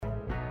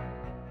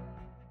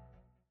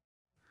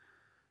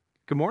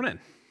Good morning,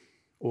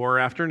 or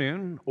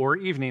afternoon, or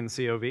evening,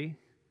 COV.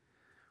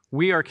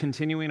 We are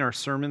continuing our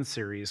sermon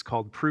series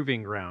called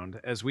Proving Ground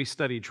as we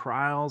study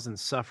trials and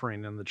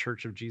suffering in the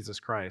Church of Jesus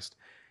Christ.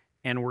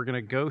 And we're going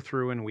to go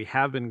through, and we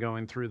have been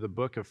going through the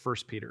book of 1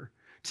 Peter.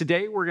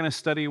 Today, we're going to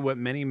study what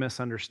many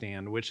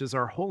misunderstand, which is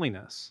our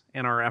holiness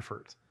and our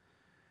effort,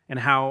 and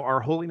how our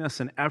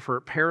holiness and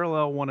effort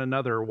parallel one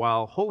another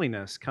while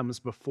holiness comes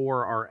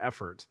before our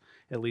effort,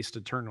 at least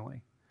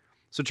eternally.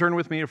 So turn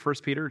with me to 1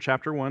 Peter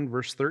chapter 1,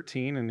 verse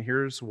 13, and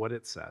here's what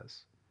it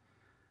says.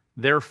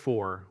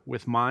 Therefore,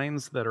 with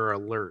minds that are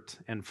alert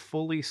and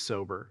fully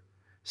sober,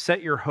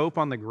 set your hope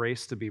on the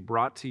grace to be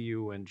brought to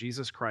you when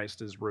Jesus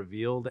Christ is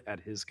revealed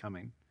at his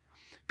coming.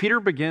 Peter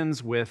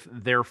begins with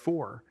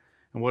therefore.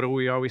 And what do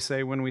we always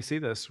say when we see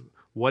this?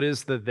 What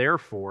is the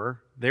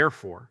therefore?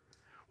 Therefore.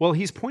 Well,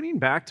 he's pointing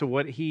back to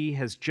what he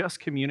has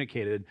just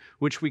communicated,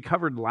 which we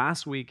covered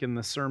last week in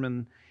the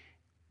sermon.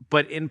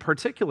 But in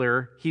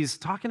particular, he's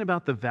talking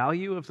about the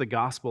value of the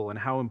gospel and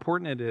how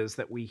important it is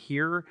that we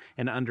hear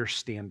and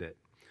understand it.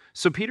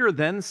 So Peter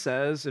then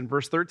says in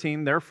verse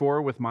 13,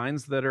 therefore, with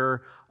minds that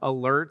are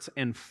alert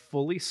and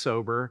fully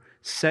sober,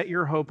 set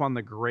your hope on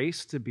the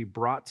grace to be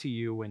brought to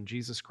you when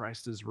Jesus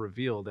Christ is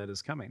revealed at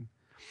his coming.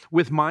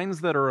 With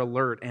minds that are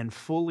alert and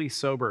fully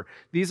sober,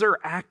 these are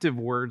active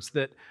words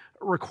that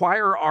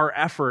require our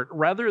effort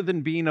rather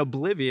than being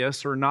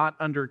oblivious or not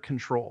under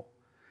control.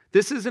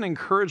 This is an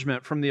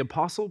encouragement from the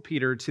Apostle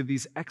Peter to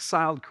these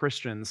exiled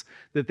Christians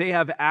that they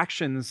have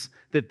actions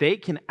that they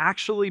can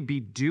actually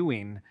be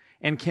doing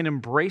and can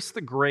embrace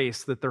the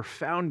grace that they're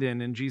found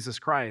in Jesus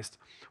Christ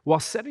while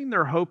setting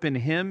their hope in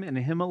him and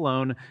him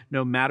alone,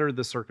 no matter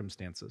the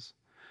circumstances.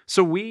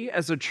 So we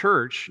as a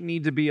church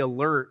need to be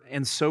alert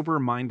and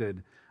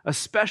sober-minded,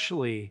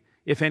 especially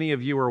if any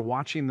of you are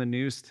watching the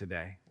news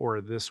today or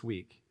this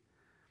week.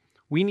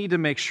 We need to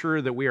make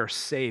sure that we are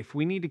safe.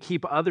 We need to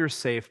keep others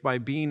safe by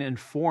being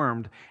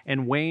informed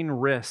and weighing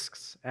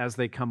risks as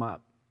they come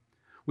up.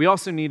 We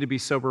also need to be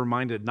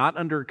sober-minded, not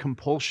under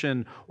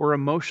compulsion or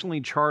emotionally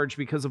charged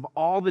because of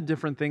all the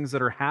different things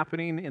that are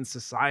happening in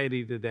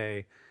society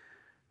today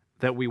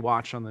that we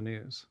watch on the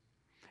news.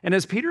 And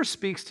as Peter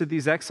speaks to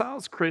these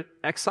exiled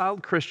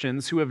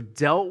Christians who have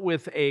dealt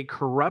with a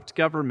corrupt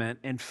government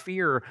and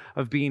fear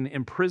of being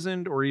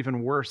imprisoned or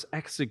even worse,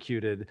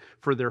 executed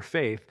for their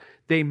faith,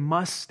 they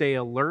must stay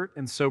alert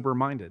and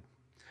sober-minded.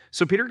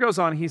 So Peter goes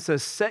on, he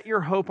says, set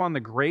your hope on the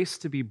grace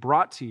to be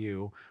brought to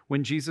you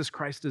when Jesus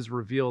Christ is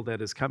revealed at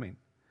his coming.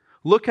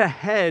 Look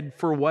ahead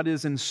for what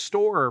is in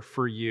store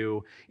for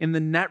you in the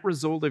net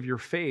result of your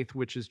faith,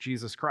 which is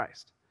Jesus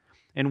Christ.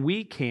 And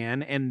we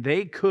can, and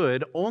they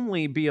could,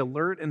 only be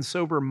alert and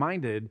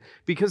sober-minded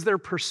because their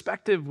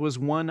perspective was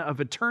one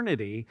of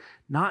eternity,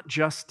 not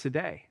just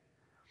today.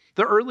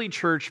 The early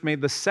church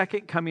made the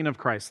second coming of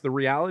Christ, the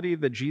reality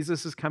that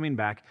Jesus is coming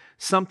back,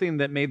 something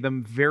that made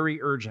them very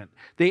urgent.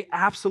 They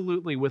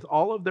absolutely, with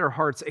all of their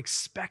hearts,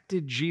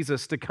 expected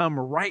Jesus to come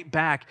right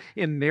back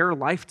in their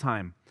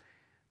lifetime,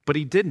 but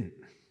he didn't.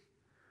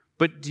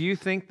 But do you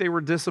think they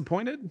were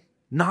disappointed?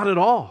 Not at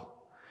all.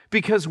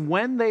 Because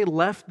when they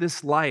left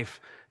this life,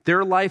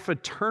 their life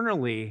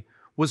eternally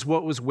was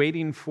what was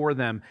waiting for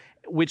them,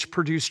 which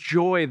produced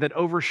joy that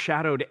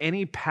overshadowed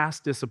any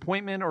past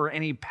disappointment or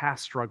any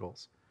past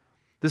struggles.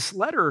 This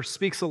letter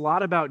speaks a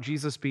lot about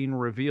Jesus being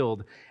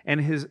revealed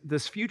and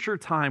this future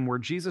time where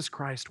Jesus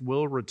Christ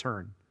will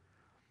return.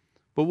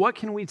 But what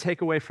can we take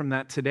away from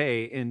that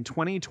today in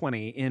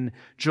 2020, in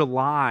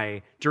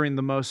July, during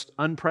the most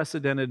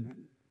unprecedented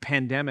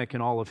pandemic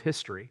in all of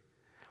history?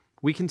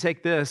 We can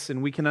take this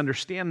and we can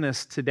understand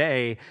this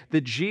today,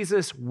 that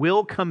Jesus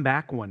will come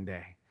back one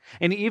day.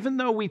 And even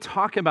though we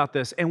talk about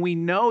this and we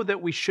know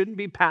that we shouldn't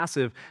be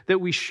passive,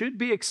 that we should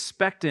be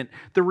expectant,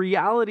 the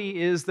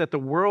reality is that the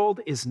world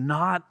is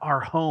not our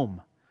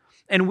home.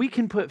 And we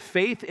can put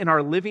faith in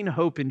our living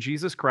hope in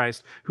Jesus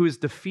Christ, who has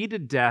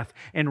defeated death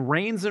and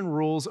reigns and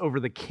rules over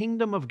the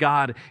kingdom of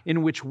God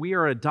in which we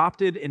are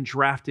adopted and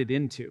drafted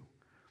into.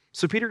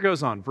 So Peter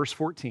goes on, verse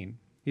 14.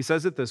 He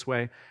says it this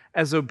way,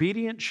 as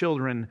obedient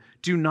children,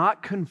 do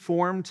not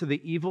conform to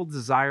the evil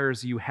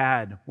desires you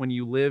had when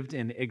you lived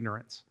in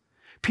ignorance.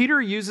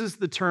 Peter uses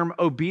the term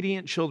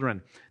obedient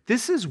children.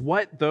 This is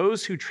what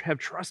those who have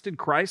trusted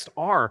Christ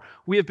are.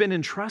 We have been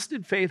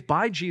entrusted faith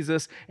by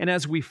Jesus, and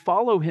as we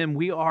follow him,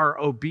 we are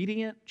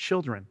obedient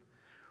children.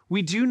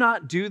 We do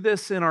not do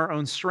this in our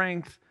own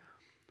strength.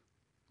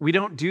 We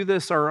don't do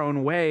this our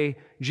own way.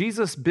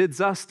 Jesus bids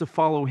us to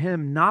follow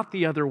him, not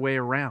the other way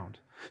around.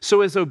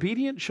 So as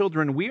obedient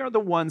children, we are the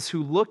ones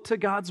who look to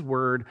God's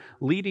word,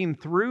 leading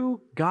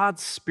through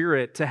God's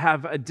Spirit to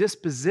have a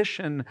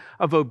disposition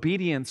of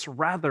obedience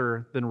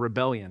rather than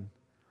rebellion.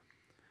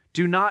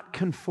 Do not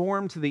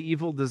conform to the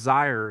evil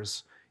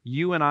desires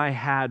you and I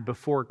had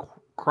before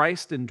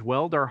Christ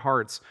indwelled our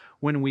hearts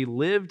when we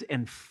lived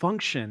and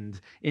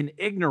functioned in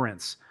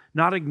ignorance,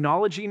 not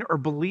acknowledging or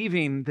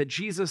believing that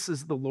Jesus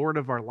is the Lord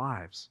of our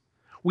lives.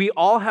 We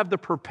all have the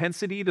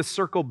propensity to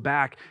circle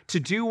back, to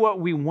do what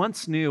we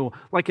once knew,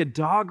 like a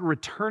dog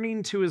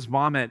returning to his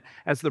vomit,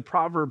 as the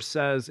proverb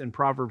says in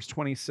Proverbs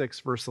 26,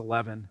 verse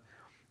 11.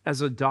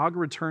 As a dog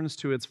returns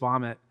to its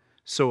vomit,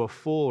 so a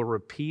fool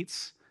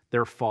repeats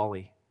their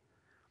folly.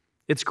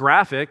 It's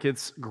graphic,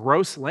 it's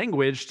gross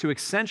language to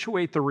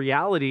accentuate the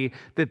reality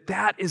that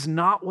that is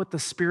not what the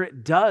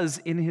Spirit does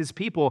in his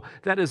people.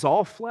 That is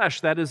all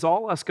flesh. That is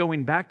all us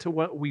going back to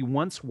what we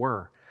once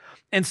were.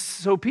 And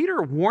so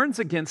Peter warns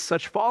against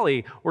such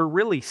folly, or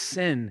really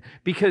sin,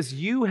 because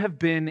you have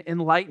been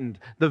enlightened.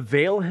 The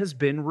veil has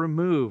been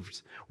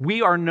removed.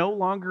 We are no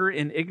longer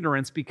in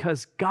ignorance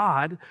because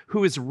God,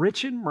 who is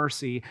rich in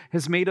mercy,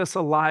 has made us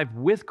alive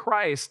with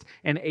Christ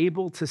and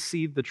able to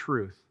see the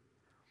truth.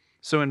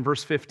 So in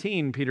verse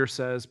 15, Peter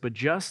says, "But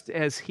just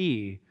as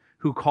he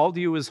who called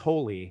you is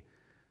holy,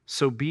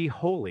 so be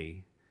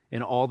holy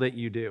in all that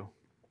you do."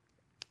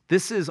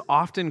 This is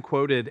often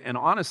quoted, and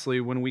honestly,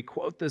 when we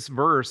quote this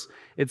verse,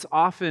 it's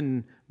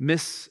often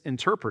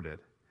misinterpreted.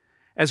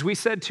 As we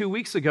said 2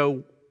 weeks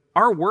ago,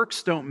 our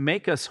works don't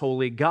make us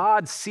holy.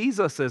 God sees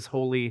us as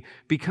holy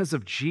because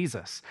of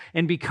Jesus.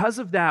 And because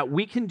of that,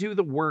 we can do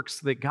the works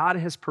that God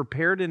has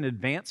prepared in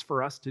advance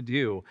for us to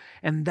do.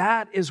 And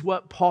that is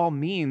what Paul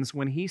means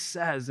when he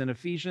says in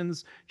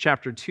Ephesians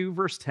chapter 2,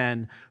 verse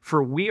 10,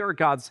 "For we are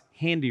God's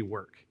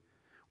handiwork."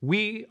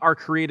 We are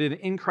created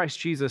in Christ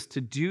Jesus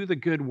to do the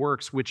good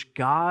works which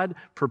God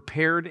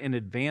prepared in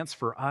advance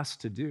for us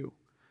to do.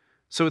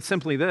 So it's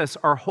simply this: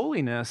 our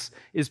holiness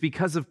is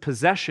because of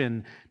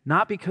possession,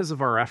 not because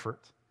of our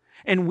effort.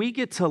 And we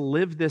get to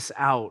live this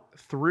out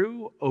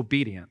through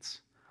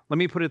obedience. Let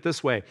me put it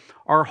this way: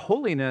 our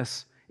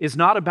holiness is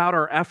not about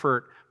our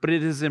effort, but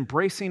it is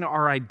embracing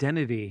our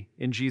identity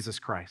in Jesus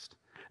Christ.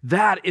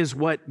 That is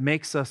what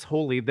makes us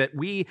holy, that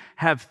we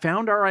have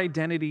found our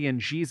identity in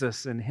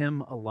Jesus and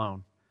Him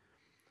alone.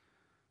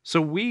 So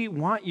we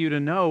want you to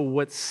know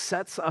what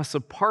sets us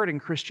apart in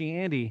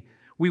Christianity.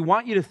 We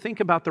want you to think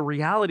about the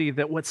reality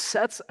that what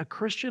sets a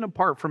Christian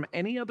apart from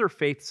any other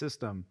faith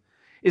system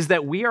is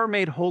that we are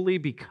made holy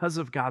because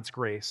of God's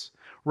grace,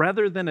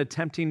 rather than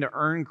attempting to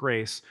earn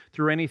grace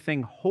through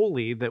anything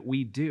holy that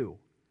we do.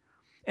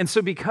 And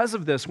so because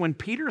of this, when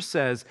Peter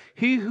says,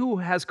 "He who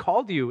has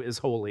called you is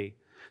holy,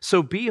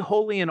 so be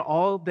holy in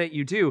all that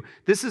you do,"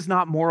 this is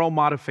not moral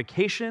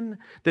modification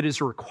that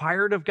is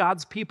required of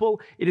God's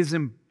people. It is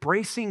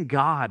embracing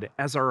God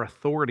as our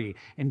authority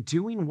and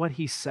doing what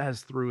He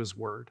says through His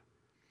word.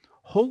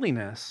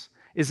 Holiness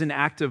is an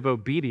act of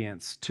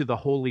obedience to the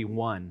Holy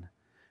One,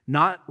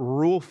 not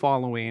rule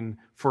following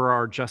for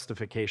our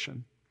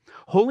justification.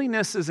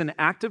 Holiness is an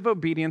act of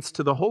obedience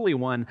to the Holy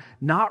One,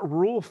 not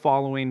rule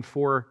following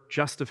for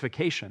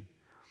justification.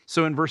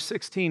 So in verse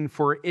 16,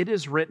 "For it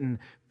is written,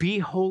 'Be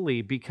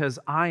holy because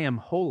I am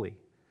holy.'"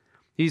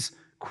 He's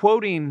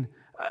quoting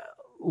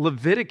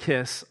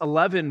Leviticus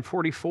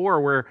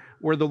 11:44,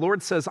 where the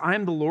Lord says, "I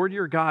am the Lord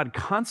your God.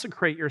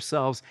 Consecrate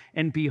yourselves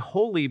and be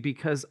holy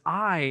because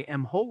I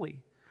am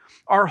holy."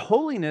 Our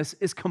holiness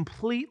is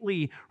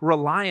completely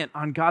reliant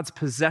on God's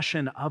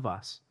possession of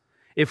us.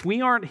 If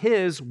we aren't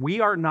His, we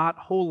are not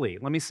holy.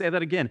 Let me say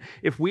that again.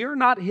 If we are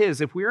not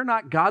His, if we are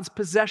not God's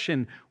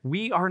possession,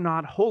 we are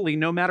not holy,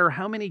 no matter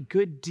how many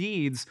good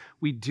deeds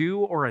we do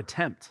or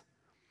attempt.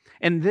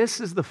 And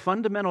this is the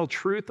fundamental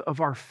truth of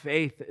our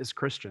faith as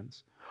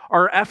Christians.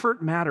 Our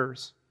effort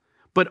matters,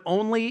 but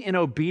only in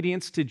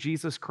obedience to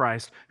Jesus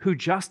Christ, who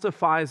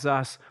justifies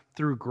us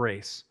through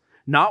grace.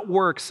 Not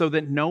works so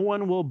that no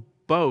one will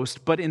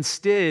boast, but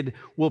instead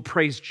will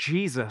praise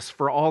Jesus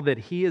for all that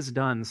He has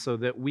done so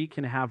that we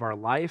can have our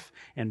life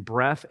and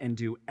breath and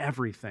do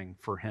everything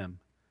for Him.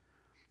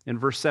 In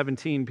verse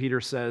 17,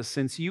 Peter says,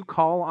 "Since you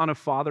call on a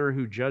Father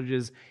who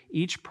judges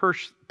each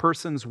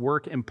person's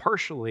work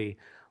impartially,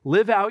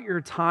 live out your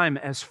time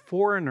as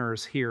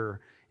foreigners here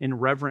in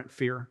reverent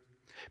fear."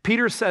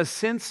 Peter says,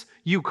 since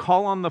you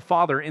call on the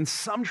Father. In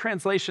some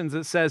translations,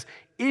 it says,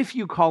 if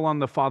you call on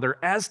the Father,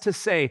 as to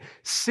say,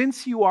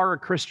 since you are a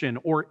Christian,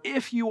 or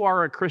if you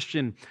are a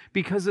Christian,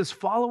 because as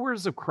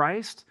followers of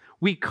Christ,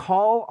 we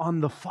call on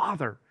the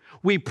Father.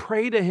 We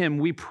pray to Him,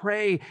 we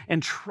pray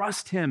and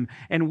trust Him,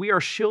 and we are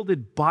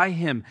shielded by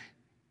Him.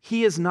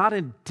 He is not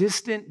a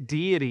distant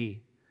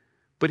deity,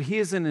 but He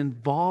is an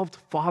involved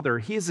Father.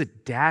 He is a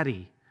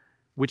daddy,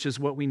 which is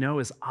what we know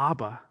as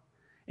Abba.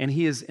 And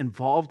He is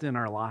involved in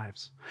our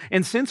lives.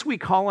 And since we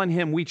call on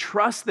Him, we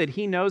trust that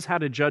He knows how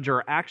to judge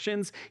our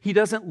actions. He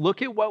doesn't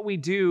look at what we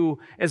do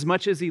as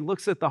much as He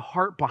looks at the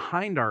heart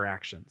behind our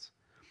actions.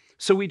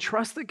 So we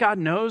trust that God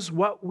knows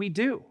what we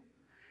do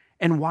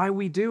and why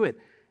we do it.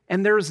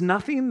 And there's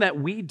nothing that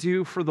we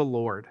do for the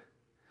Lord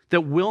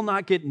that will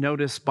not get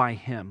noticed by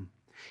Him.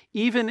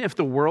 Even if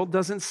the world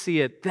doesn't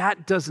see it,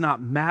 that does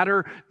not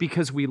matter,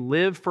 because we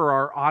live for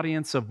our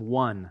audience of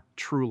one,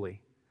 truly.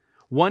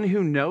 One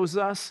who knows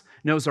us,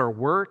 knows our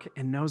work,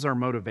 and knows our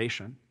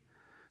motivation.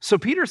 So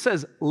Peter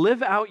says,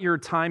 live out your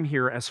time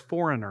here as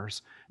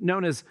foreigners,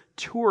 known as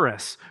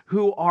tourists,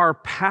 who are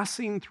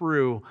passing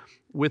through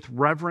with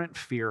reverent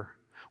fear.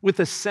 with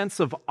a sense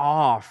of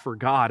awe for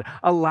God,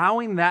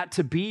 allowing that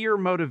to be your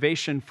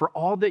motivation for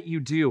all that you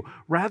do,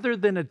 rather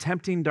than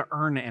attempting to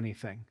earn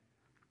anything.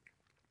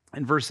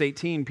 In verse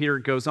 18, Peter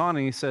goes on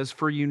and he says,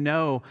 "For you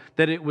know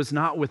that it was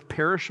not with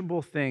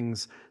perishable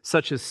things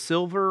such as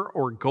silver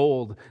or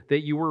gold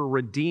that you were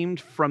redeemed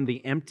from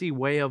the empty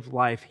way of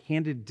life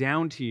handed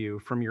down to you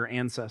from your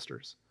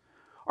ancestors."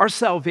 Our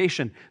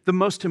salvation, the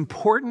most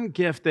important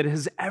gift that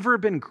has ever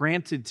been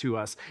granted to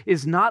us,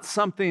 is not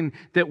something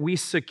that we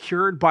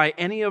secured by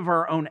any of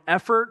our own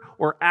effort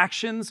or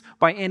actions,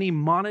 by any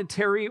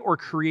monetary or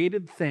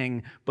created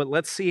thing, but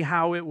let's see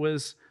how it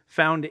was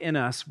found in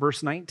us.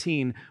 Verse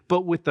 19,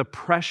 "But with the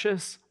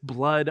precious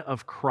blood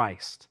of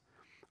Christ,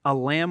 a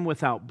lamb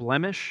without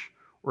blemish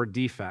or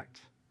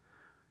defect."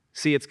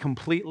 See, it's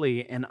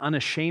completely and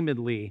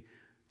unashamedly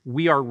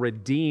we are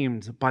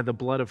redeemed by the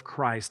blood of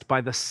Christ,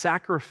 by the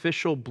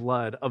sacrificial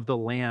blood of the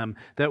Lamb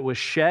that was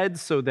shed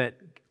so that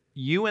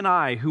you and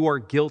I, who are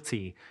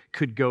guilty,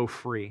 could go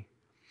free.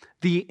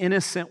 The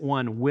innocent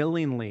one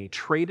willingly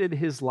traded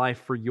his life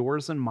for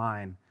yours and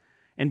mine,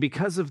 and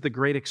because of the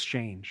great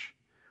exchange,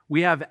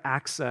 we have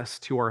access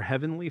to our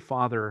Heavenly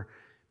Father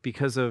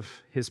because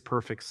of his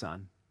perfect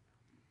Son.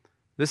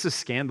 This is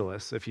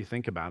scandalous if you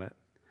think about it.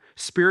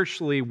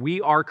 Spiritually,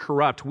 we are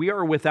corrupt. We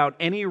are without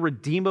any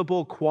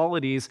redeemable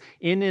qualities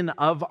in and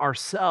of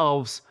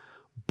ourselves,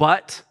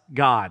 but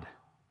God.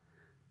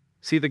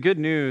 See, the good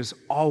news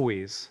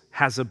always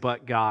has a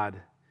but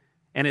God,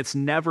 and it's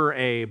never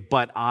a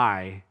but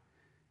I,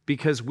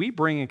 because we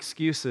bring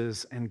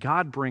excuses and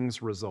God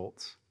brings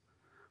results.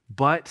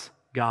 But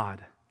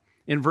God.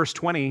 In verse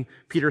 20,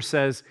 Peter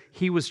says,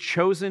 "He was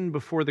chosen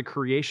before the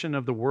creation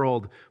of the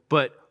world,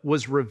 but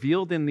was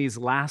revealed in these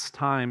last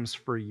times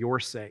for your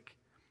sake."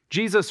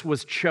 Jesus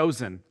was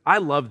chosen. I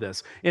love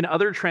this. In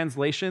other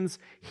translations,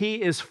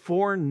 he is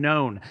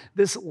foreknown.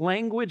 This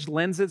language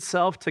lends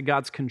itself to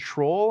God's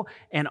control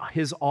and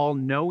his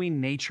all-knowing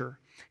nature.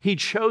 He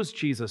chose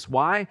Jesus.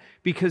 Why?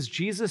 Because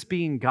Jesus,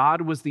 being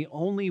God, was the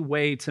only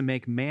way to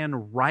make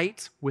man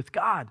right with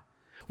God.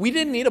 We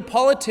didn't need a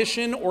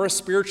politician or a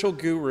spiritual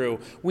guru.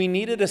 We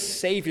needed a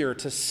Savior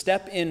to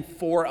step in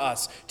for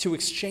us, to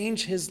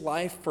exchange his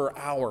life for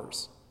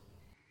ours.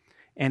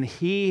 And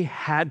he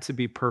had to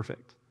be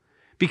perfect,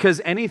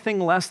 because anything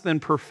less than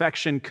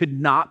perfection could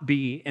not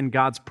be in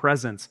God's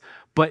presence.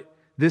 But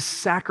this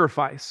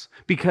sacrifice,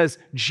 because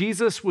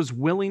Jesus was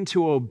willing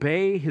to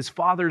obey his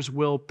Father's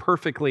will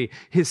perfectly,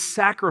 his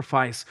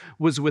sacrifice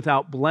was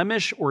without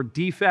blemish or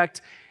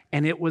defect,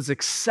 and it was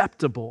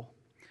acceptable.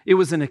 It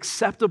was an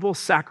acceptable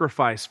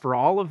sacrifice for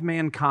all of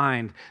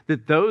mankind,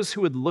 that those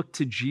who would look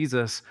to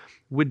Jesus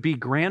would be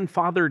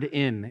grandfathered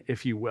in,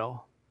 if you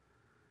will,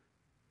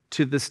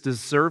 to this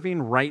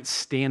deserving right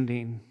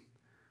standing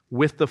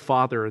with the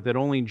Father that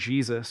only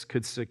Jesus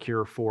could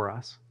secure for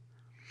us.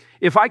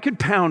 If I could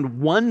pound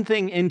one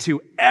thing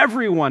into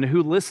everyone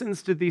who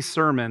listens to these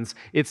sermons,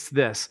 it's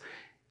this.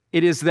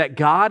 It is that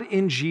God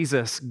in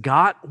Jesus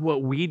got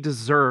what we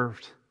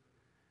deserved.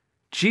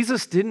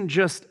 Jesus didn't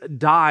just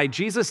die.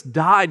 Jesus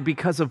died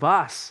because of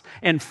us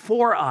and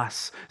for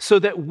us, so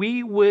that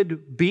we would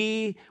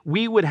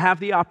have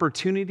the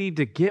opportunity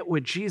to get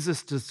what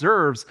Jesus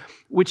deserves,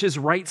 which is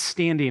right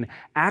standing,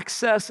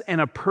 access, and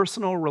a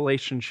personal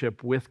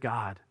relationship with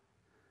God.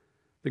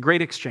 The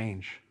great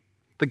exchange.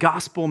 The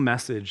gospel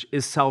message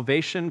is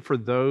salvation for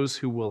those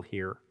who will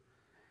hear.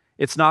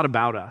 It's not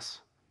about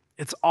us.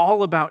 It's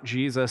all about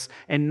Jesus,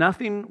 and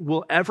nothing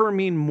will ever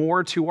mean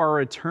more to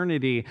our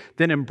eternity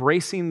than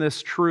embracing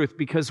this truth,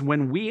 because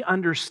when we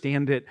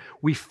understand it,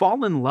 we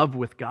fall in love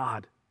with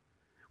God.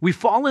 We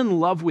fall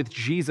in love with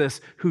Jesus,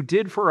 who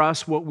did for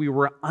us what we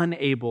were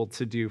unable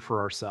to do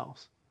for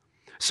ourselves.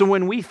 So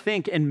when we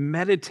think and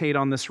meditate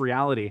on this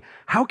reality,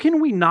 how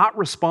can we not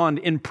respond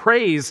in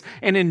praise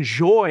and in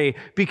joy,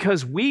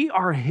 because we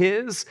are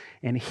his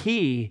and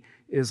he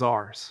is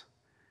ours?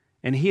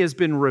 And he has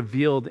been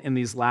revealed in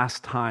these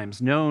last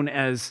times, known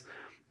as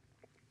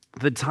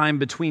the time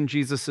between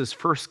Jesus'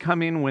 first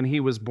coming, when he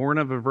was born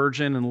of a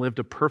virgin and lived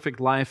a perfect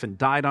life and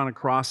died on a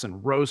cross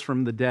and rose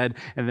from the dead,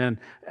 and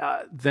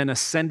then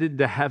ascended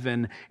to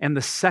heaven, and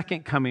the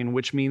second coming,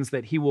 which means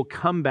that he will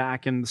come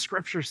back. And the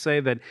scriptures say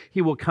that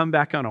he will come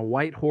back on a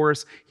white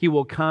horse. He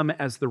will come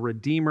as the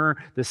Redeemer,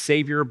 the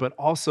Savior, but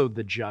also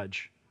the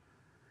Judge.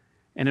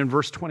 And in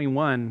verse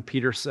 21,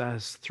 Peter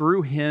says,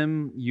 "Through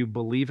him you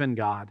believe in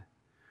God,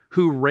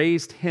 who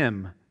raised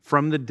him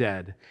from the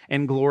dead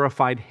and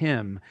glorified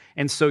him.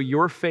 And so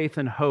your faith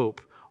and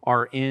hope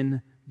are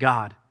in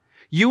God."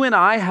 You and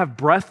I have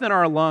breath in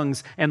our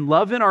lungs and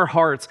love in our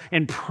hearts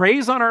and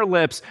praise on our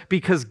lips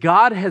because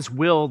God has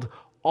willed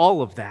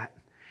all of that.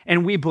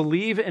 And we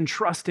believe and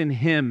trust in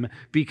him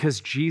because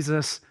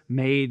Jesus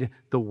made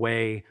the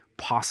way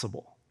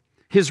possible.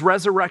 His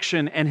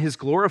resurrection and his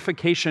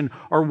glorification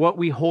are what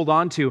we hold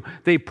on to.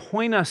 They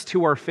point us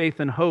to our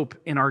faith and hope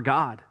in our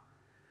God.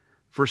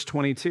 Verse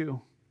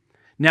 22,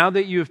 "Now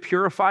that you have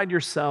purified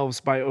yourselves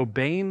by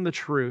obeying the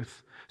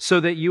truth, so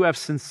that you have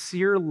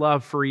sincere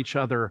love for each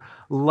other,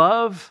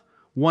 love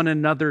one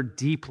another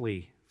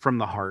deeply from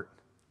the heart."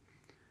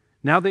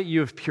 now that you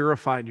have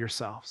purified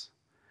yourselves.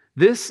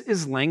 This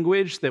is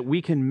language that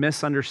we can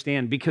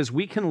misunderstand because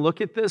we can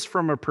look at this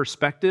from a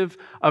perspective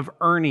of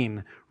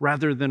earning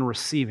rather than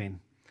receiving.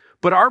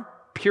 But our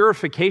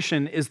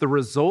purification is the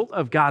result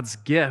of God's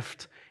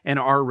gift and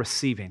our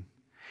receiving.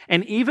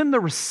 And even the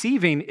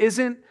receiving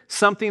isn't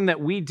something that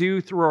we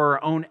do through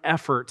our own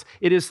effort.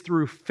 It is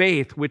through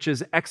faith, which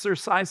is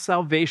exercised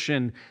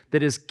salvation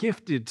that is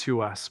gifted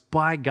to us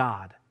by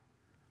God.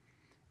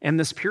 And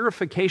this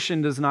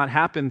purification does not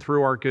happen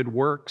through our good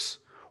works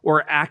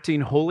or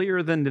acting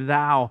holier than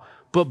thou,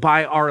 but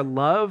by our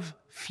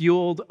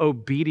love-fueled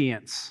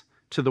obedience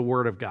to the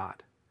Word of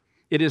God.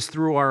 It is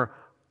through our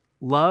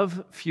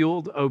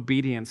love-fueled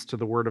obedience to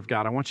the Word of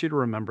God. I want you to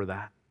remember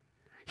that.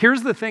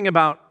 Here's the thing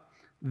about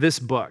this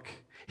book.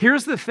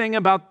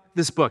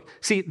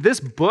 See, this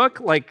book,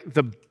 like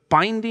the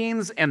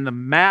bindings and the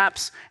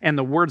maps and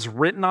the words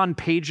written on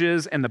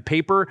pages and the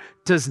paper,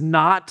 does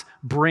not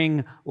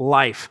bring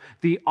life.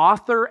 The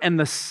author and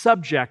the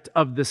subject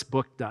of this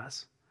book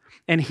does.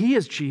 And he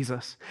is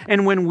Jesus.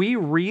 And when we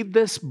read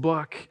this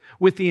book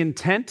with the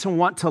intent to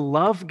want to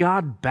love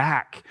God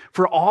back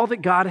for all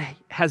that God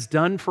has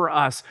done for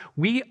us,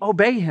 we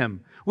obey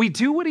him. We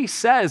do what he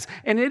says,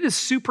 and it is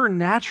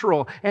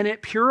supernatural, and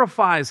it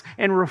purifies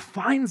and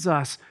refines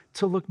us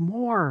to look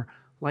more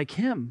like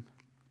him.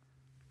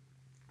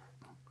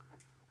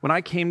 When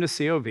I came to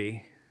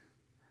COV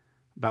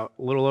about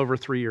a little over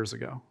 3 years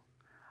ago,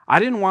 I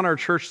didn't want our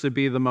church to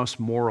be the most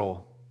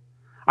moral.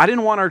 I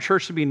didn't want our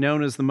church to be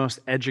known as the most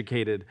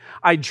educated.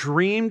 I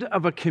dreamed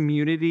of a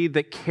community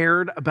that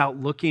cared about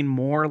looking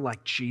more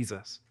like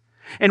Jesus.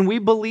 And we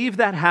believe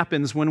that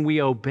happens when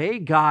we obey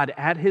God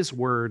at his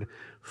word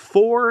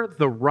for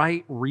the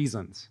right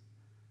reasons.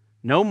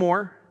 No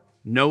more,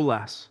 no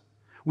less.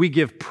 We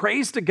give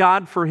praise to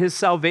God for his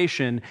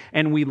salvation,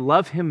 and we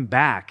love him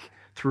back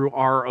through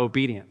our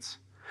obedience.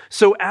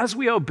 So as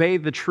we obey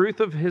the truth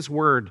of his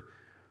word,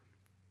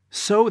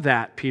 so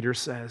that, Peter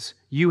says,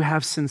 you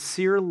have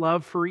sincere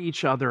love for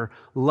each other,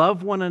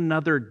 love one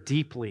another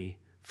deeply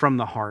from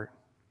the heart.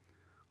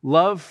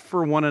 Love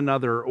for one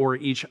another or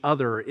each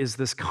other is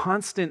this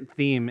constant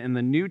theme in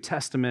the New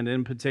Testament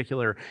in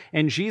particular.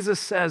 And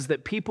Jesus says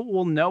that people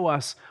will know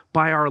us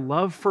by our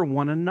love for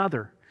one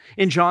another.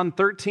 In John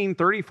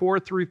 13:34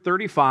 through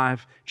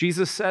 35,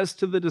 Jesus says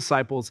to the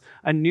disciples,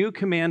 "A new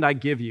command I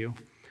give you,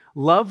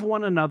 love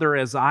one another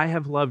as I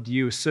have loved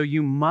you, so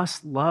you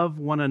must love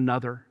one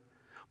another.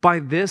 By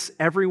this,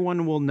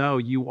 everyone will know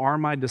you are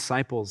my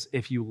disciples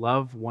if you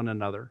love one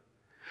another."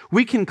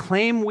 We can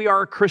claim we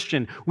are a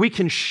Christian. We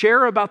can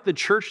share about the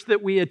church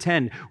that we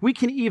attend. We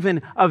can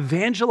even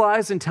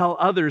evangelize and tell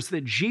others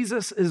that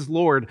Jesus is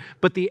Lord.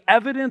 But the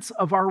evidence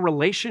of our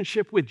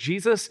relationship with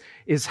Jesus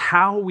is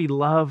how we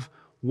love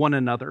one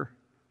another.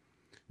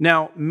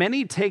 Now,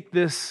 many take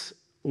this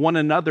one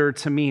another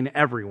to mean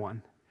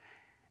everyone.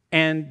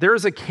 And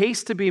there's a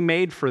case to be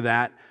made for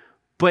that.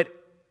 But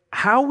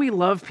how we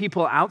love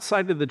people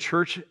outside of the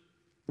church,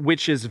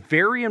 which is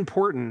very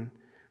important,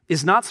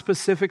 is not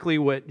specifically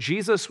what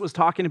Jesus was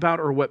talking about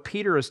or what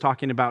Peter is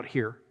talking about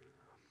here.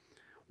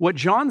 What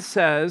John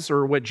says,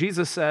 or what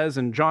Jesus says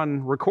and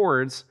John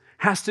records,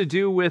 has to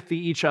do with the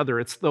each other.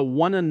 It's the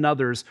one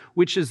another's,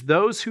 which is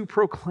those who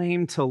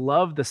proclaim to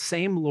love the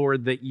same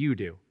Lord that you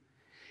do.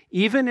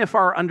 Even if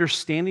our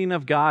understanding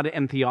of God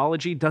and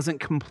theology doesn't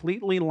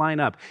completely line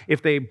up,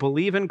 if they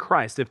believe in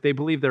Christ, if they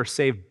believe they're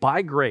saved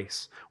by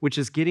grace, which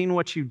is getting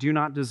what you do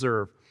not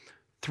deserve,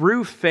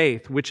 through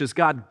faith, which is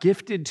God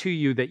gifted to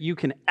you that you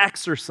can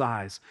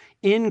exercise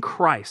in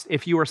Christ.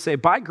 If you are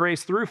saved by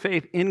grace through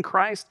faith in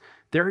Christ,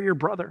 they're your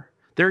brother.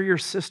 They're your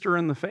sister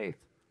in the faith.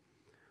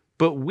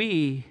 But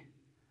we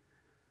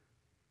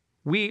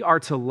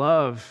are to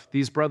love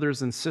these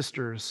brothers and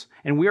sisters,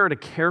 and we are to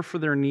care for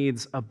their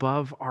needs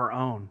above our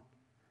own.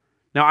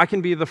 Now, I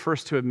can be the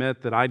first to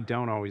admit that I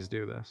don't always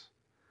do this.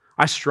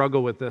 I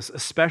struggle with this,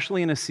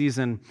 especially in a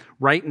season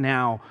right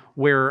now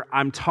where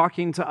I'm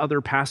talking to other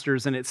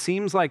pastors, and it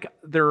seems like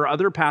there are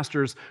other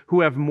pastors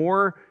who have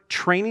more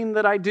training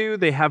than I do,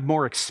 they have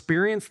more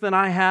experience than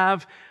I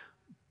have,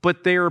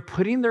 but they are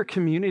putting their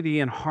community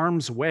in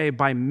harm's way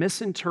by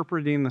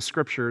misinterpreting the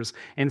scriptures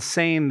and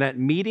saying that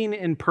meeting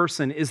in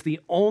person is the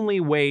only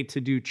way to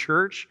do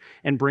church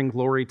and bring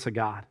glory to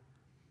God.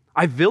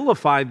 I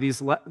vilify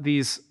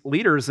these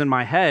leaders in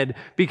my head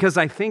because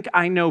I think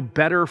I know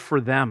better for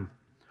them,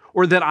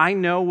 or that I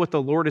know what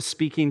the Lord is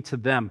speaking to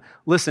them.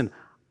 Listen,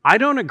 I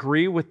don't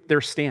agree with their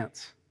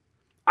stance.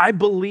 I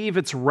believe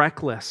it's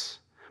reckless,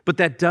 but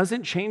that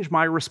doesn't change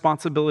my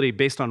responsibility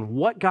based on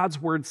what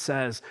God's word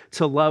says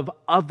to love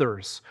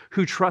others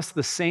who trust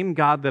the same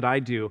God that I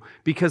do,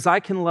 because I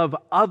can love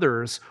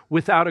others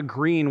without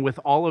agreeing with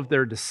all of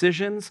their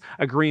decisions,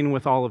 agreeing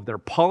with all of their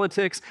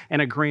politics,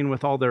 and agreeing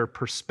with all their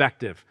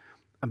perspective.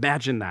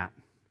 Imagine that.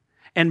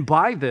 And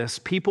by this,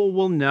 people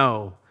will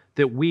know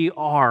that we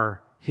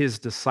are his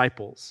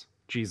disciples,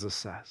 Jesus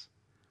says.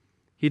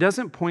 He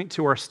doesn't point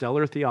to our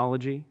stellar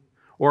theology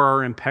or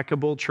our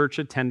impeccable church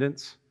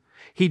attendance.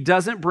 He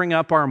doesn't bring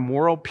up our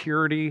moral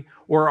purity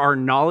or our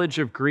knowledge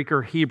of Greek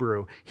or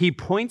Hebrew. He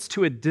points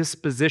to a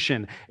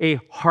disposition, a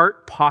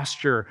heart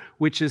posture,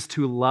 which is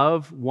to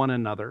love one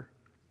another.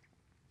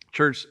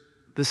 Church,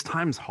 this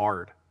time's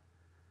hard.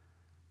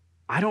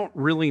 I don't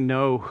really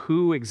know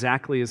who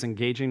exactly is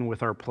engaging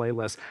with our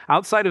playlist.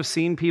 Outside of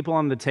seeing people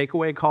on the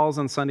takeaway calls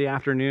on Sunday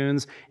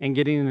afternoons and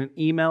getting an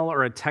email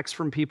or a text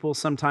from people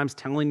sometimes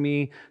telling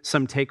me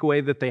some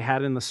takeaway that they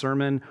had in the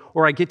sermon,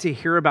 or I get to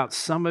hear about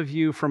some of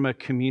you from a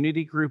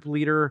community group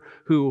leader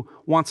who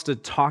wants to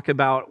talk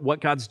about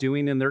what God's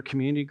doing in their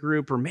community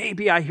group, or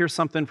maybe I hear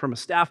something from a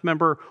staff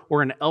member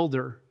or an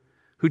elder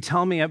who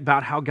tell me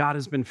about how God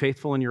has been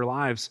faithful in your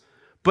lives.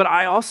 But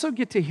I also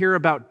get to hear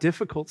about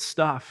difficult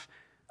stuff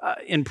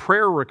in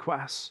prayer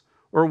requests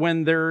or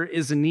when there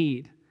is a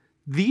need.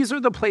 These are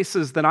the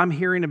places that I'm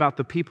hearing about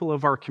the people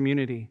of our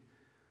community.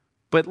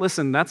 But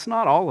listen, that's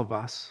not all of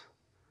us.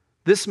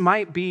 This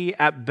might be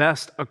at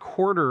best a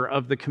quarter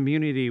of the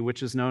community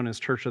which is known as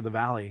Church of the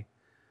Valley.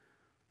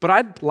 But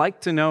I'd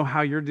like to know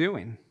how you're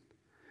doing.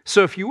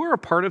 So if you are a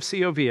part of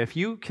COV, if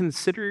you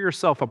consider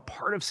yourself a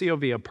part of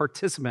COV, a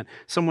participant,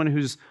 someone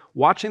who's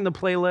watching the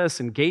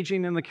playlist,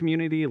 engaging in the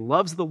community,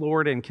 loves the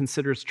Lord, and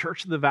considers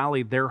Church of the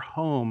Valley their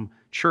home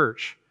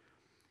church,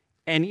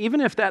 and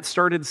even if that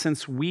started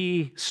since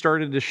we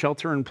started to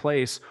shelter in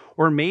place,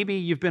 or maybe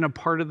you've been a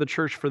part of the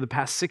church for the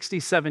past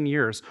 67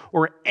 years,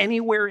 or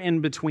anywhere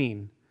in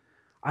between,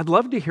 I'd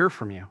love to hear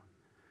from you.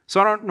 So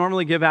I don't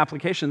normally give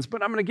applications,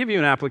 but I'm going to give you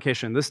an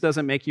application. This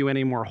doesn't make you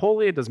any more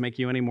holy. It doesn't make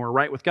you any more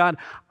right with God.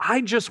 I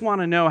just want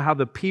to know how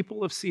the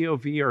people of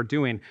COV are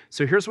doing.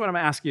 So here's what I'm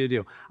going to ask you to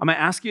do. I'm going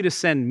to ask you to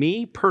send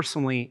me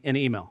personally an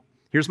email.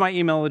 Here's my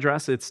email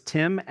address. It's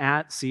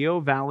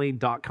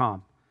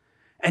tim@covalley.com.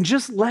 And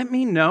just let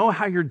me know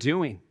how you're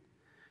doing.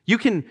 You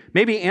can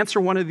maybe answer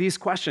one of these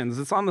questions.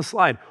 It's on the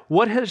slide.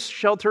 What has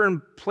shelter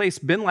in place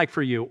been like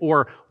for you?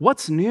 Or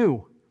what's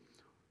new?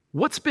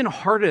 What's been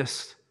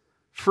hardest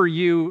for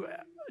you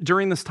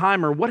during this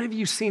time? Or what have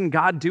you seen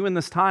God do in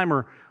this time?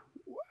 Or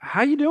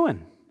how you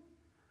doing?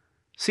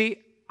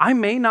 See, I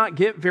may not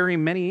get very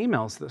many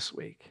emails this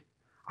week.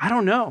 I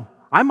don't know.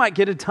 I might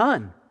get a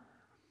ton.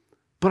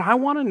 But I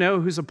want to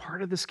know who's a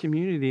part of this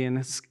community and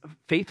is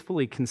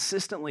faithfully,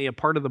 consistently a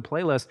part of the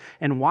playlist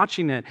and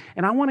watching it.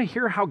 And I want to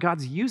hear how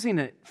God's using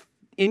it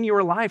in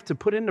your life to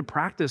put into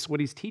practice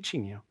what he's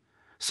teaching you.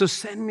 So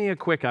send me a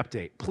quick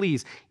update,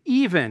 please.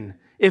 Even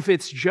if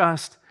it's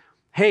just,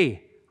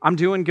 hey, I'm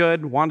doing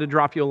good, wanted to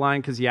drop you a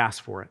line because you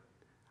asked for it.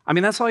 I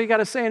mean, that's all you got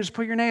to say, and just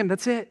put your name.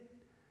 That's it.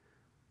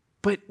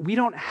 But we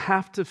don't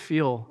have to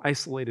feel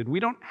isolated. We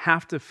don't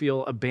have to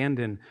feel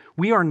abandoned.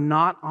 We are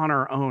not on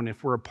our own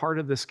if we're a part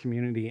of this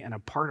community and a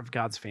part of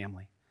God's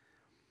family.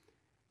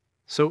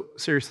 So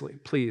seriously,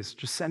 please,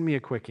 just send me a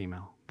quick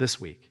email this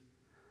week.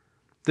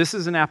 This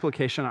is an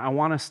application I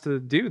want us to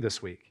do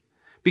this week.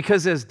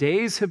 Because as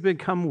days have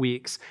become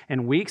weeks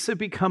and weeks have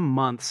become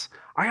months,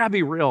 I gotta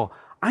be real,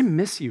 I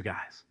miss you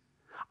guys.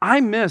 I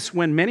miss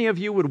when many of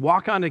you would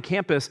walk onto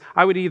campus.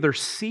 I would either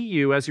see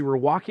you as you were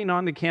walking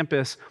onto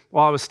campus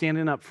while I was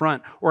standing up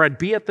front, or I'd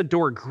be at the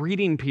door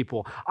greeting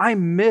people. I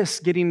miss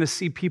getting to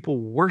see people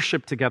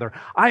worship together.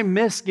 I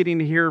miss getting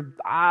to hear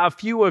a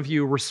few of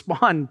you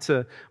respond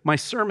to my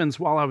sermons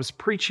while I was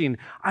preaching.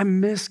 I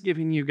miss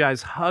giving you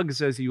guys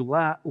hugs as you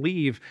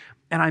leave,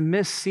 and I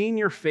miss seeing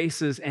your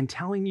faces and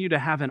telling you to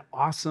have an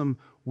awesome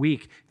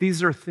week.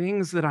 These are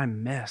things that I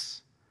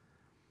miss.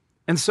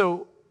 And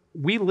so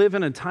we live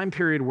in a time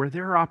period where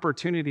there are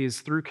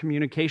opportunities through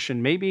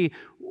communication. Maybe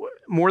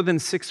more than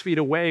 6 feet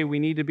away, we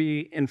need to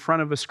be in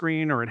front of a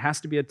screen, or it has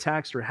to be a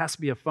text, or it has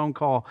to be a phone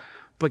call.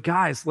 But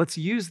guys, let's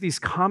use these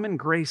common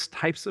grace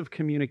types of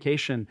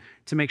communication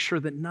to make sure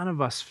that none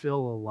of us feel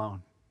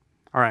alone.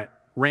 All right,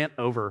 rant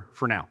over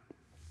for now.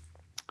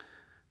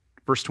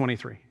 Verse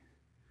 23.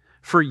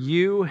 For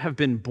you have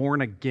been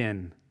born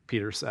again,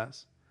 Peter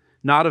says.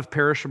 Not of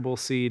perishable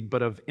seed,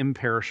 but of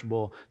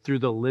imperishable, through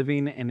the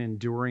living and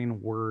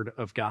enduring word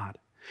of God.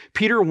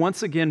 Peter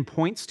once again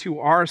points to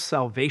our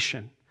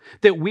salvation,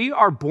 that we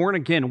are born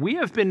again. We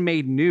have been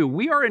made new.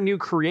 We are a new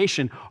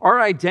creation. Our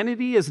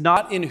identity is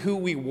not in who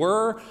we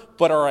were,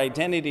 but our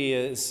identity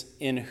is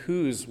in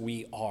whose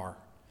we are.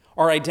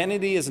 Our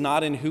identity is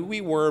not in who we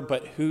were,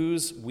 but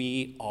whose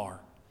we are.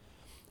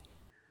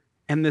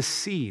 And the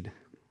seed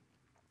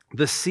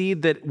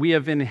that we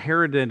have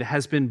inherited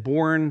has been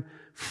born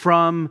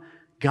from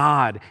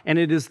God, and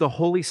it is the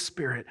Holy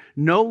Spirit.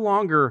 No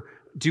longer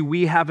do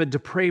we have a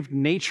depraved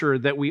nature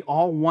that we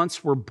all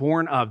once were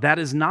born of. That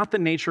is not the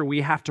nature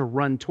we have to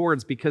run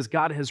towards because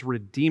God has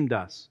redeemed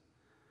us.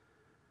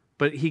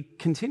 But he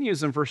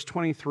continues in verse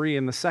 23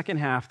 in the second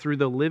half, through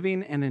the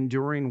living and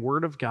enduring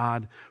word of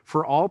God,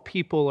 for all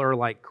people are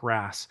like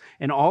grass,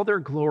 and all their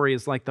glory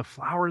is like the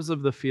flowers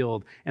of the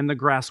field, and the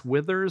grass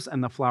withers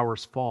and the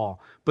flowers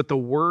fall. But the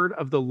word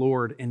of the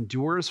Lord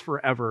endures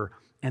forever.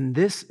 And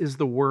this is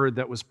the word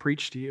that was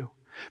preached to you.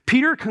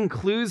 Peter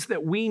concludes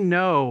that we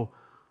know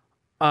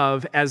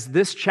of, as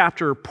this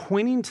chapter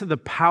pointing to the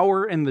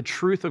power and the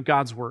truth of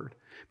God's word.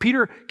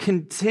 Peter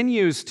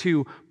continues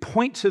to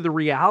point to the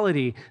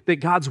reality that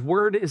God's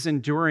word is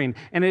enduring,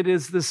 and it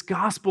is this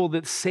gospel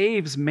that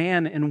saves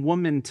man and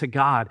woman to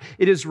God.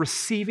 It is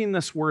receiving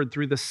this word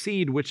through the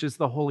seed, which is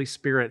the Holy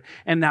Spirit,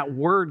 and that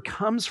word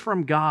comes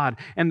from God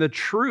and the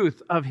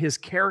truth of his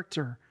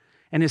character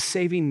and his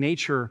saving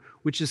nature,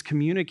 which is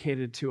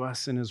communicated to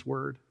us in his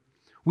word.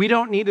 We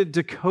don't need a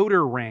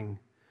decoder ring,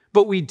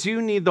 but we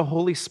do need the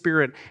Holy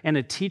Spirit and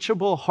a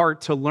teachable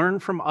heart to learn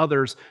from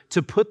others,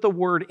 to put the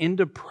word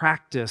into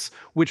practice,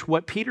 which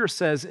what Peter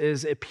says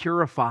is it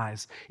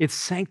purifies, it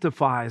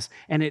sanctifies,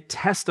 and it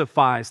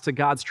testifies to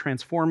God's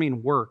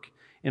transforming work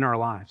in our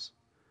lives.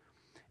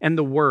 And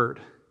the word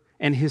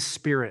and his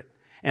Spirit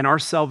and our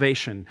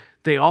salvation,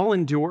 they all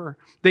endure,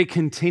 they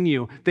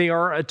continue, they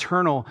are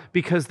eternal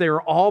because they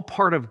are all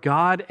part of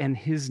God and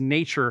his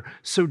nature.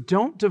 So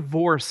don't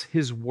divorce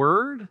his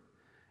word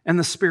and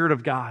the Spirit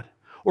of God,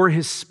 or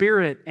his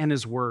Spirit and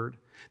his word.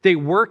 They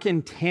work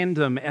in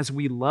tandem as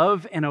we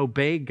love and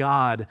obey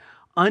God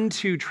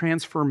unto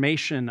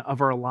transformation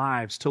of our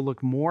lives to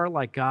look more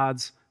like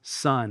God's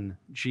Son,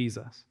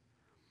 Jesus.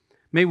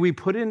 May we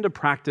put into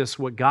practice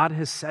what God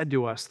has said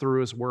to us through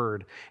his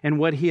word and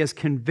what he has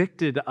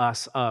convicted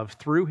us of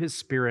through his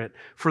Spirit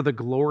for the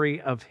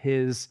glory of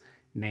his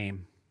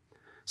name.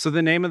 So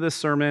the name of this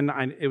sermon,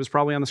 it was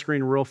probably on the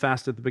screen real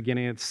fast at the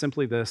beginning. It's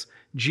simply this: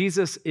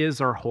 Jesus is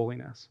our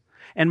holiness.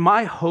 And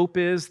my hope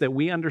is that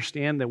we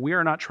understand that we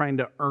are not trying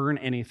to earn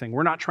anything.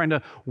 We're not trying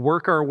to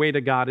work our way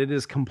to God. It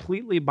is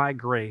completely by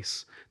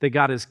grace that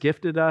God has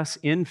gifted us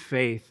in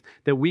faith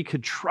that we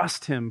could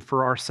trust him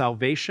for our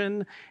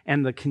salvation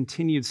and the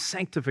continued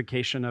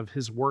sanctification of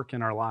his work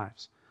in our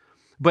lives.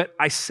 But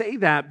I say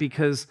that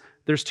because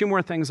there's two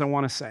more things I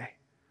want to say.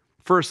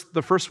 First,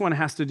 the first one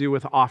has to do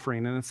with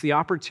offering, and it's the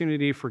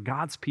opportunity for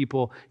God's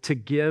people to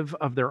give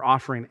of their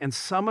offering. And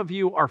some of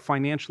you are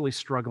financially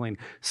struggling.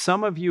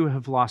 Some of you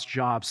have lost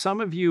jobs.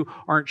 Some of you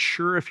aren't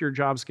sure if your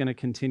job's going to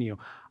continue.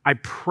 I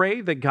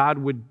pray that God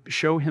would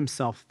show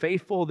himself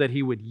faithful, that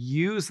he would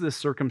use this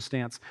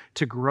circumstance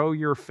to grow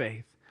your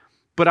faith.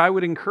 But I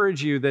would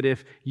encourage you that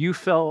if you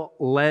felt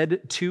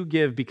led to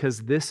give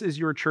because this is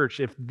your church,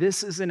 if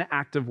this is an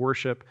act of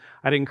worship,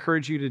 I'd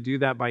encourage you to do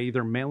that by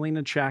either mailing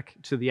a check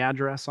to the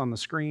address on the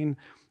screen,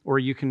 or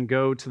you can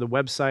go to the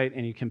website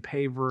and you can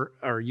pay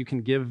or you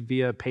can give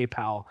via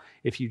PayPal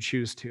if you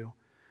choose to.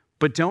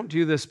 But don't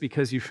do this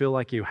because you feel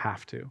like you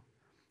have to.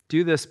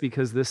 Do this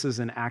because this is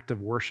an act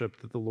of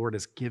worship that the Lord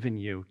has given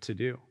you to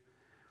do.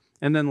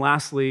 And then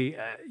lastly,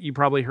 you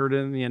probably heard it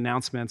in the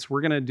announcements,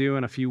 we're going to do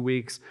in a few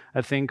weeks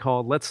a thing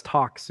called Let's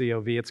Talk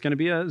COV. It's going to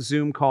be a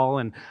Zoom call,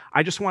 and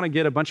I just want to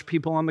get a bunch of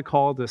people on the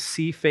call to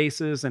see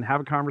faces and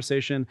have a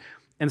conversation.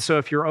 And so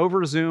if you're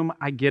over Zoom,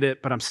 I get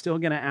it, but I'm still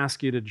going to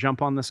ask you to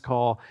jump on this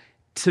call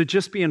to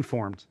just be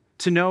informed,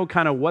 to know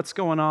kind of what's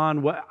going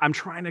on. I'm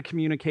trying to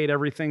communicate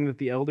everything that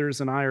the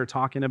elders and I are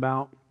talking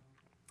about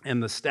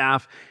and the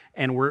staff,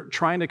 and we're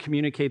trying to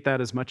communicate that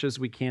as much as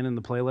we can in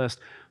the playlist.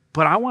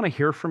 But I want to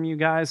hear from you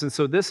guys, and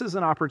so this is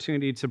an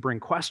opportunity to bring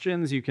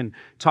questions. You can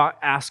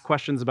ask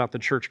questions about the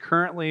church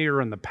currently or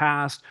in the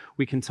past.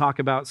 We can talk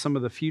about some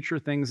of the future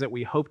things that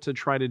we hope to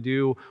try to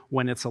do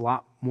when it's a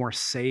lot more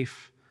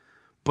safe.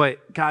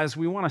 But guys,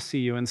 we want to see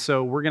you, and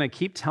so we're going to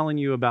keep telling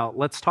you about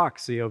Let's Talk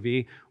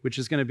COV, which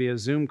is going to be a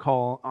Zoom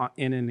call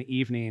in an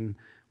evening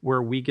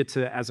where we get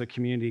to, as a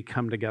community,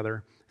 come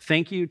together.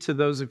 Thank you to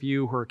those of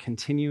you who are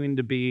continuing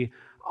to be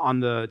on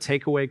the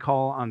takeaway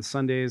call on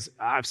Sundays.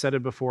 I've said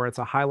it before, it's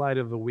a highlight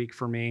of the week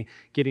for me,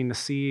 getting to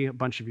see a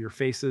bunch of your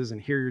faces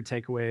and hear your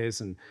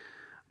takeaways. And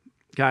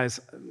guys,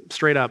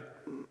 straight up,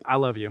 I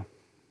love you.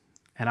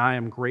 And I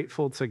am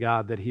grateful to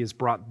God that he has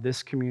brought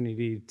this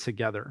community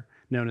together,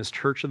 known as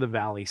Church of the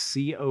Valley,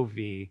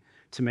 COV,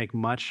 to make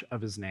much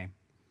of his name.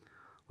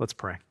 Let's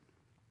pray.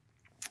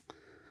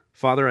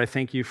 Father, I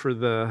thank you for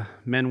the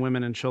men,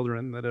 women, and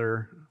children that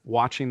are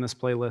watching this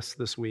playlist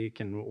this week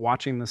and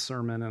watching this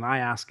sermon. And I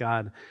ask,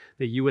 God,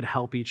 that you would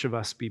help each of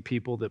us be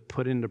people that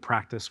put into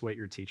practice what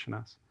you're teaching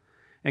us.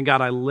 And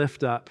God, I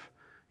lift up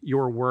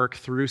your work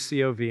through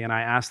COV, and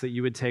I ask that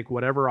you would take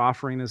whatever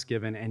offering is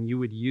given and you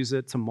would use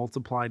it to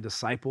multiply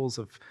disciples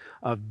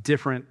of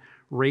different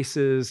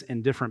races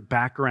and different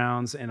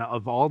backgrounds and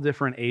of all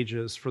different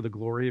ages for the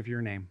glory of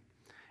your name.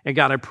 And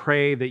God, I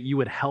pray that you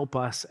would help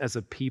us as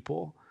a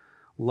people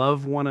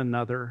love one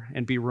another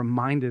and be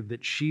reminded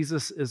that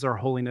Jesus is our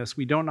holiness.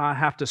 We don't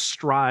have to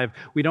strive.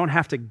 We don't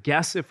have to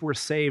guess if we're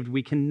saved.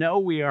 We can know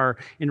we are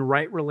in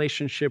right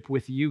relationship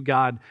with you,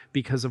 God,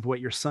 because of what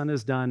your Son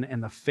has done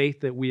and the faith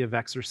that we have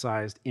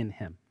exercised in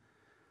him.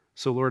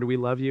 So, Lord, we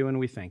love you and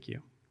we thank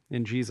you.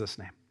 In Jesus'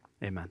 name,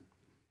 amen.